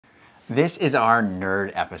This is our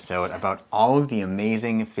nerd episode about all of the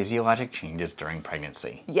amazing physiologic changes during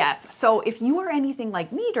pregnancy. Yes, so if you are anything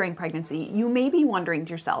like me during pregnancy, you may be wondering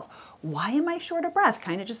to yourself, why am I short of breath,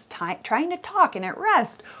 kind of just trying to talk and at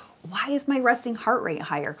rest? Why is my resting heart rate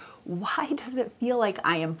higher? Why does it feel like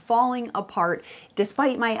I am falling apart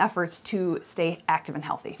despite my efforts to stay active and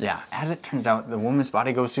healthy? Yeah, as it turns out, the woman's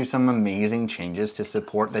body goes through some amazing changes to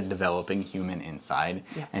support the developing human inside.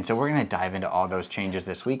 Yeah. And so we're going to dive into all those changes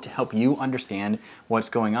this week to help you understand what's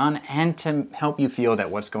going on and to help you feel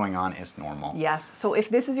that what's going on is normal. Yes, so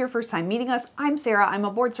if this is your first time meeting us, I'm Sarah. I'm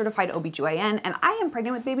a board-certified OBGYN, and I am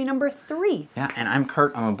pregnant with baby number 3. Yeah, and I'm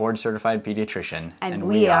Kurt. I'm a board-certified pediatrician. And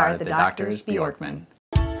we are the Doctors Doctors Bjorkman.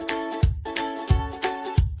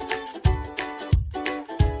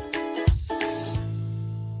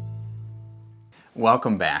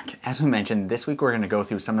 Welcome back. As we mentioned, this week we're going to go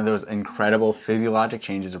through some of those incredible physiologic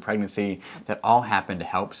changes of pregnancy that all happen to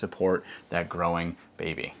help support that growing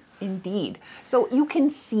baby. Indeed. So you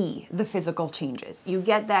can see the physical changes. You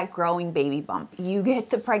get that growing baby bump. You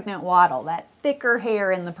get the pregnant waddle, that thicker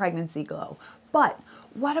hair and the pregnancy glow. But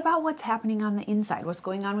what about what's happening on the inside? What's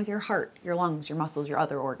going on with your heart, your lungs, your muscles, your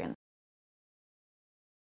other organs?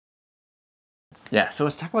 Yeah, so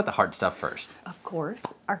let's talk about the heart stuff first. Of course,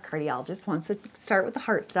 our cardiologist wants to start with the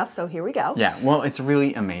heart stuff, so here we go. Yeah, well, it's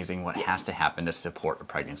really amazing what has to happen to support a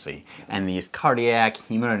pregnancy. And these cardiac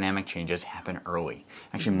hemodynamic changes happen early.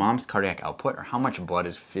 Actually, mom's cardiac output, or how much blood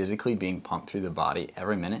is physically being pumped through the body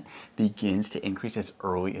every minute, begins to increase as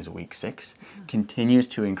early as week 6, continues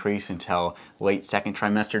to increase until late second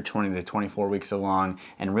trimester, 20 to 24 weeks along,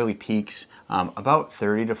 and really peaks about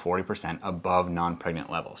 30 to 40% above non-pregnant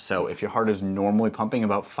levels. So if your heart is normally pumping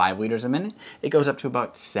about 5 liters a minute, it goes up to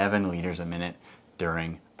about 7 liters a minute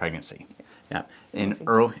during pregnancy. Yeah, and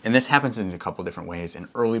this happens in a couple different ways. In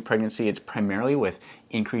early pregnancy, it's primarily with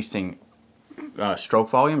increasing stroke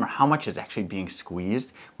volume, or how much is actually being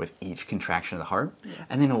squeezed with each contraction of the heart. Yeah.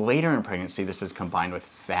 And then later in pregnancy, this is combined with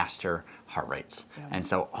faster heart rates. Yeah. And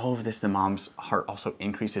so all of this, the mom's heart also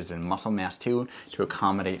increases in muscle mass too, to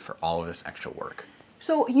accommodate for all of this extra work.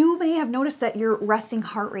 So you may have noticed that your resting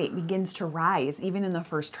heart rate begins to rise even in the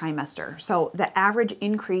first trimester. So the average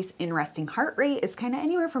increase in resting heart rate is kind of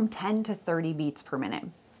anywhere from 10 to 30 beats per minute.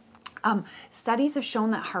 Studies have shown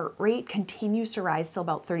that heart rate continues to rise till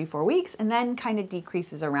about 34 weeks and then kind of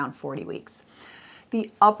decreases around 40 weeks. The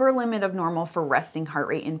upper limit of normal for resting heart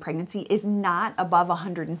rate in pregnancy is not above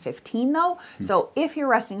 115 though. So if your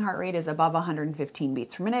resting heart rate is above 115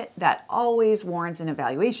 beats per minute, that always warrants an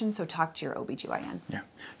evaluation, so talk to your OBGYN. Yeah.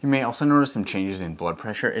 You may also notice some changes in blood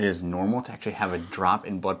pressure. It is normal to actually have a drop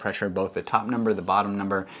in blood pressure, both the top number, the bottom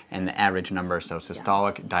number, and the average number. So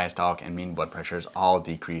systolic, diastolic, and mean blood pressures all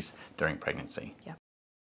decrease during pregnancy. Yeah.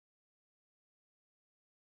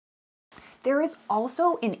 There is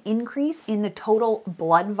also an increase in the total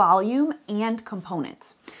blood volume and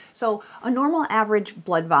components. So a normal average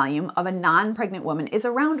blood volume of a non-pregnant woman is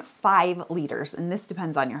around 5 liters, and this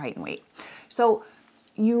depends on your height and weight. So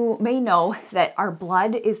you may know that our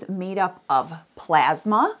blood is made up of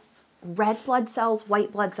plasma, red blood cells,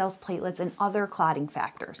 white blood cells, platelets, and other clotting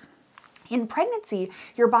factors. In pregnancy,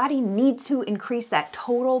 your body needs to increase that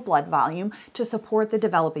total blood volume to support the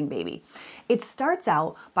developing baby. It starts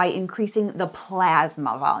out by increasing the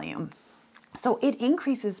plasma volume. So it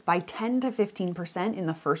increases by 10 to 15% in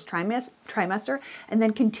the first trimester and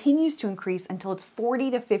then continues to increase until it's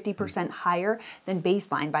 40 to 50% higher than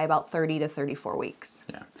baseline by about 30 to 34 weeks.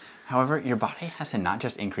 Yeah. However, your body has to not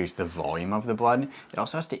just increase the volume of the blood, it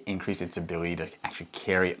also has to increase its ability to actually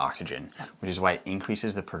carry oxygen, which is why it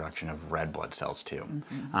increases the production of red blood cells too.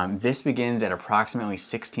 This begins at approximately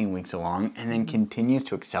 16 weeks along and then continues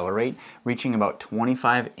to accelerate, reaching about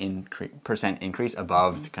 25% increase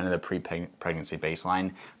above kind of the pre-pregnancy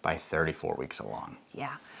baseline by 34 weeks along.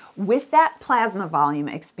 Yeah. With that plasma volume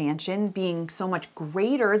expansion being so much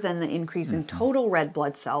greater than the increase in total red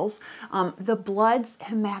blood cells, the blood's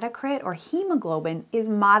hematocrit or hemoglobin is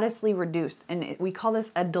modestly reduced, and we call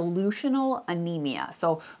this a dilutional anemia.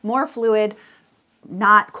 So more fluid,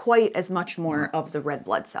 not quite as much more of the red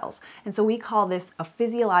blood cells. And so we call this a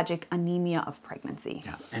physiologic anemia of pregnancy.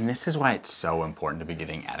 Yeah, and this is why it's so important to be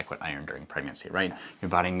getting adequate iron during pregnancy, right? Yes. Your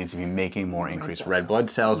body needs to be making more increased red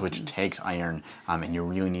blood cells, which takes iron, and you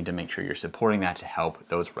really need to make sure you're supporting that to help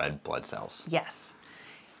those red blood cells. Yes.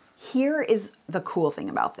 Here is the cool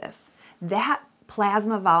thing about this. That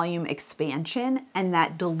plasma volume expansion and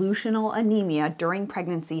that dilutional anemia during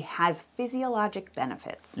pregnancy has physiologic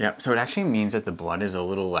benefits. Yep, so it actually means that the blood is a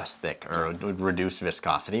little less thick or reduced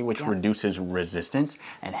viscosity, which reduces resistance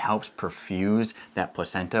and helps perfuse that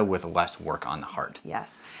placenta with less work on the heart.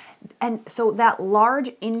 Yes. And so that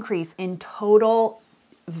large increase in total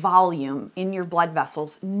volume in your blood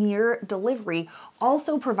vessels near delivery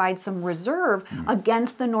also provides some reserve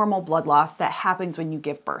against the normal blood loss that happens when you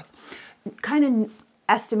give birth. Kind of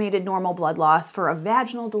estimated normal blood loss for a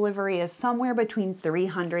vaginal delivery is somewhere between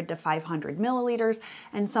 300 to 500 milliliters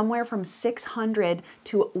and somewhere from 600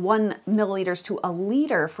 to 1 milliliters to a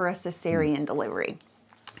liter for a cesarean delivery.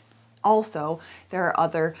 Also, there are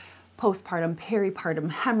other postpartum, peripartum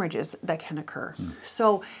hemorrhages that can occur.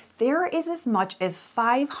 So there is as much as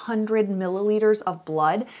 500 milliliters of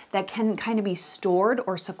blood that can kind of be stored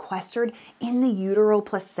or sequestered in the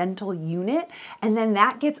uteroplacental unit, and then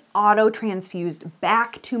that gets auto-transfused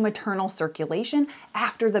back to maternal circulation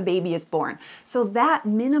after the baby is born. So that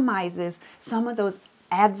minimizes some of those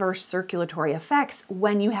adverse circulatory effects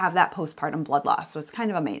when you have that postpartum blood loss. So it's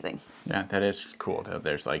kind of amazing. Yeah, that is cool.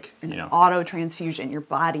 There's like, auto transfusion. Your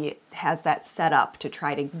body has that set up to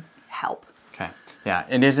try to help. Okay. Yeah,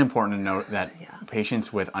 it is important to note that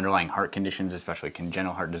patients with underlying heart conditions, especially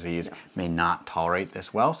congenital heart disease, may not tolerate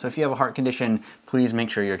this well. So if you have a heart condition, please make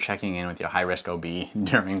sure you're checking in with your high-risk OB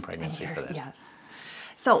during pregnancy for this. Yes.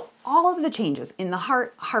 So all of the changes in the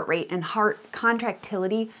heart rate, and heart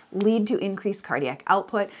contractility lead to increased cardiac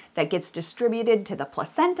output that gets distributed to the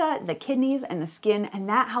placenta, the kidneys, and the skin, and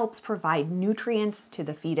that helps provide nutrients to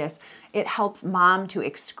the fetus. It helps mom to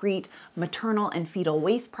excrete maternal and fetal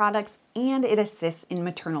waste products, and it assists in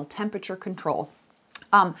maternal temperature control.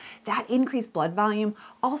 That increased blood volume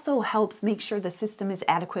also helps make sure the system is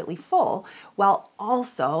adequately full, while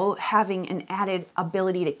also having an added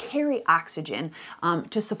ability to carry oxygen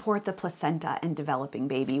to support the placenta and developing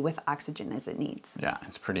baby with oxygen as it needs. Yeah,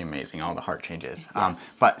 it's pretty amazing, all the heart changes. Yes.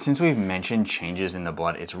 But since we've mentioned changes in the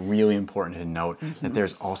blood, it's really important to note that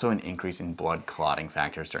there's also an increase in blood clotting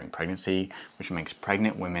factors during pregnancy, which makes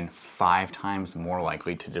pregnant women 5 times more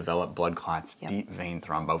likely to develop blood clots, deep vein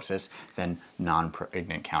thrombosis, than non-pregnant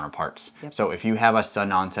counterparts. So if you have a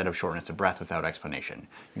sudden onset of shortness of breath without explanation,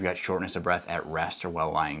 you've got shortness of breath at rest or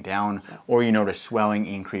while lying down, or you notice swelling,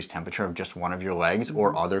 increased temperature of just one of your legs,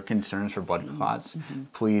 or other concerns for blood clots,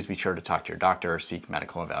 please be sure to talk to your doctor or seek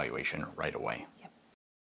medical evaluation right away.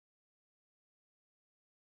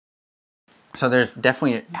 So there's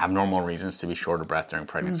definitely abnormal reasons to be short of breath during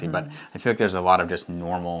pregnancy, but I feel like there's a lot of just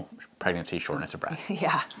normal pregnancy shortness of breath.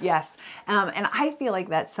 Yes. And I feel like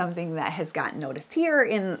that's something that has gotten noticed here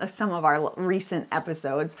in some of our recent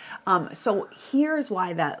episodes. So here's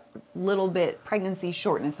why that little bit pregnancy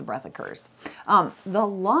shortness of breath occurs. The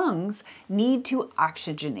lungs need to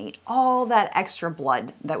oxygenate all that extra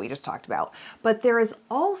blood that we just talked about, but there is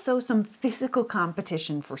also some physical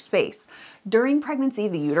competition for space. During pregnancy,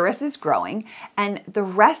 the uterus is growing, and the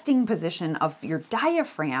resting position of your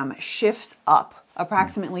diaphragm shifts up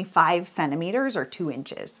approximately 5 centimeters or 2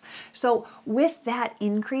 inches. So with that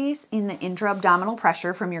increase in the intra-abdominal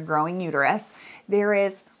pressure from your growing uterus, there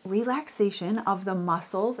is relaxation of the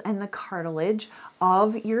muscles and the cartilage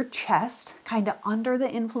of your chest, kind of under the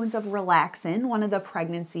influence of relaxin, one of the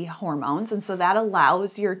pregnancy hormones. And so that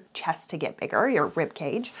allows your chest to get bigger, your rib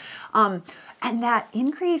cage. And that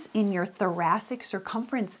increase in your thoracic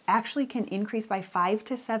circumference actually can increase by 5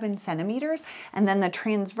 to 7 centimeters, and then the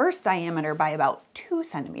transverse diameter by about 2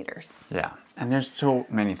 centimeters. Yeah, and there's so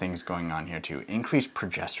many things going on here too. Increased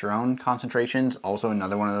progesterone concentrations, also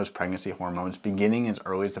another one of those pregnancy hormones, beginning as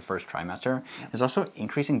early as the first trimester, is also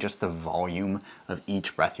increasing just the volume of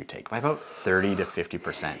each breath you take by about 30 to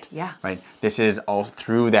 50%. Yeah. Right? This is all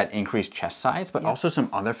through that increased chest size, but also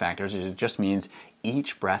some other factors. It just means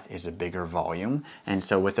each breath is a bigger volume, and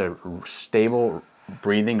so with a stable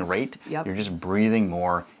breathing rate, you're just breathing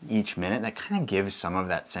more each minute. That kind of gives some of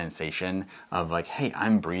that sensation of like, hey,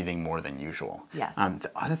 I'm breathing more than usual. Yes.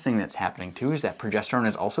 The other thing that's happening too is that progesterone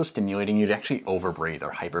is also stimulating you to actually overbreathe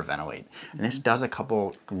or hyperventilate. And this does a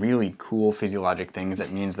couple really cool physiologic things.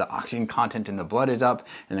 That means the oxygen content in the blood is up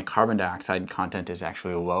and the carbon dioxide content is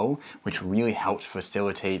actually low, which really helps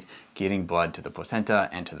facilitate getting blood to the placenta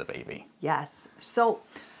and to the baby. Yes. So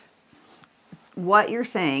what you're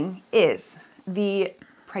saying is the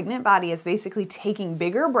pregnant body is basically taking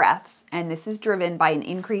bigger breaths, and this is driven by an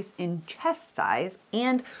increase in chest size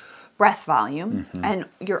and breath volume, and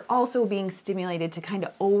you're also being stimulated to kind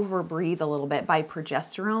of over breathe a little bit by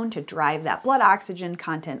progesterone to drive that blood oxygen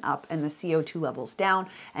content up and the CO2 levels down,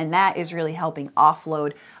 and that is really helping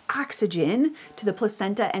offload oxygen to the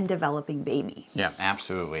placenta and developing baby. Yeah,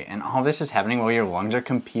 absolutely. And all this is happening while your lungs are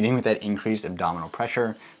competing with that increased abdominal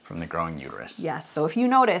pressure from the growing uterus. Yes, so if you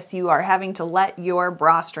notice you are having to let your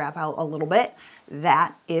bra strap out a little bit,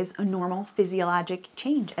 that is a normal physiologic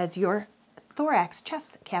change as your thorax,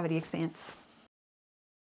 chest cavity expands.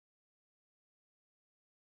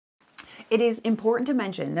 It is important to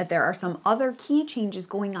mention that there are some other key changes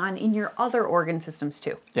going on in your other organ systems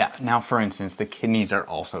too. Yeah, now for instance, the kidneys are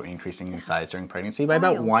also increasing in size during pregnancy by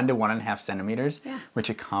about 1 to 1.5 centimeters, which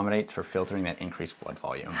accommodates for filtering that increased blood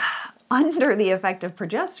volume. Under the effect of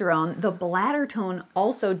progesterone, the bladder tone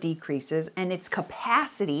also decreases and its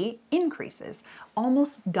capacity increases,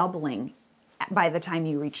 almost doubling by the time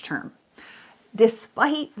you reach term.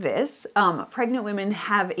 Despite this, pregnant women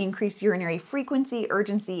have increased urinary frequency,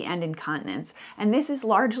 urgency, and incontinence. And this is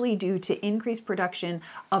largely due to increased production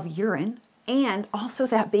of urine and also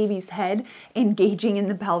that baby's head engaging in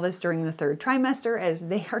the pelvis during the 3rd trimester as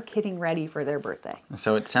they are getting ready for their birthday.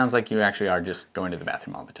 So it sounds like you actually are just going to the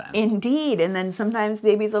bathroom all the time. Indeed, and then sometimes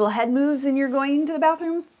baby's little head moves and you're going to the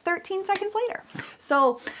bathroom 13 seconds later.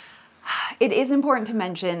 So it is important to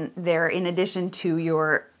mention there, in addition to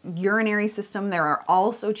your urinary system, there are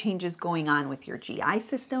also changes going on with your GI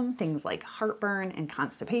system, things like heartburn and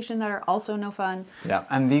constipation that are also no fun. Yeah,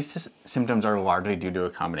 and these symptoms are largely due to a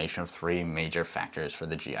combination of 3 major factors for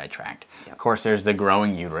the GI tract. Of course, there's the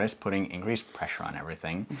growing uterus putting increased pressure on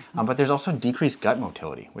everything, but there's also decreased gut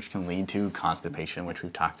motility, which can lead to constipation, which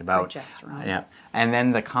we've talked about. Progesterone. Yeah, and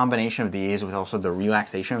then the combination of these with also the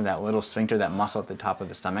relaxation of that little sphincter, that muscle at the top of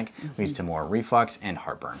the stomach, leads to more reflux and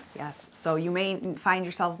heartburn. Yes, so you may find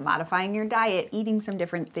yourself modifying your diet, eating some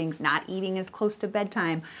different things, not eating as close to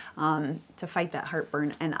bedtime to fight that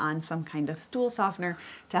heartburn, and on some kind of stool softener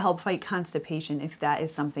to help fight constipation if that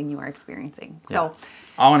is something you are experiencing. So,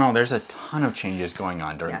 all in all, there's a ton of changes going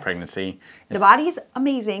on during pregnancy. The body's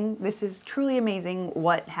amazing. This is truly amazing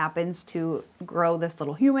what happens to grow this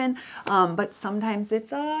little human, but sometimes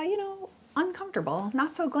it's, uncomfortable,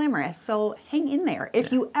 not so glamorous, so hang in there.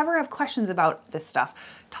 If you ever have questions about this stuff,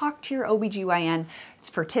 talk to your OBGYN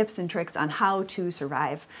for tips and tricks on how to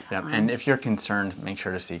survive. Yeah, and if you're concerned, make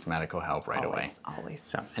sure to seek medical help right away. Always.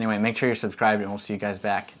 So anyway, make sure you're subscribed and we'll see you guys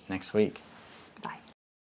back next week. Bye.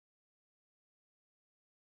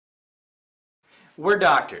 We're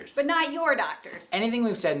doctors. But not your doctors. Anything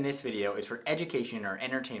we've said in this video is for education or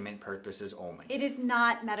entertainment purposes only. It is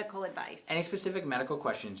not medical advice. Any specific medical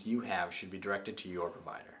questions you have should be directed to your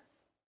provider.